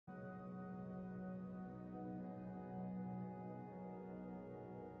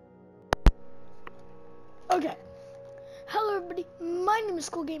Okay. Hello everybody, my name is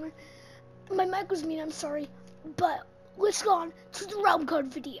Cool Gamer. My mic was muted, I'm sorry. But let's go on to the realm code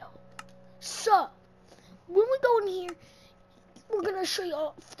video. So, when we go in here, we're gonna show you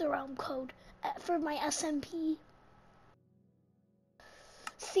off the realm code for my SMP.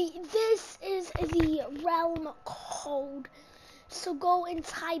 See, this is the realm code. So go and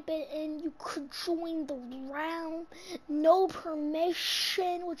type it in. You could join the realm. No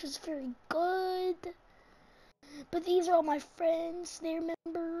permission, which is very good. But these are all my friends. They're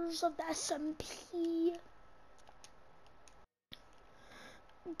members of the SMP.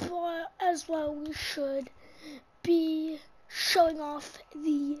 But as well, we should be showing off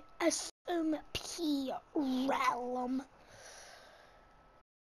the SMP realm.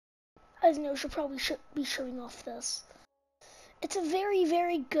 As you know, should be showing off this. It's a very,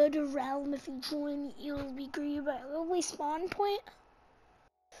 very good realm. If you join, you'll be greeted by a lovely spawn point.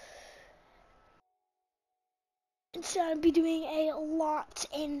 And so I'll be doing a lot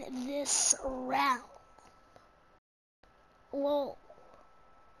in this realm. Whoa.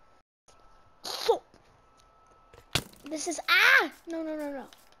 So, this is, no.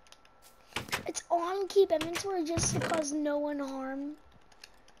 It's on keep inventory just to cause no one harm.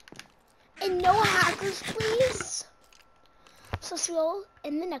 And no hackers, please. So see you all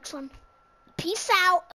in the next one. Peace out.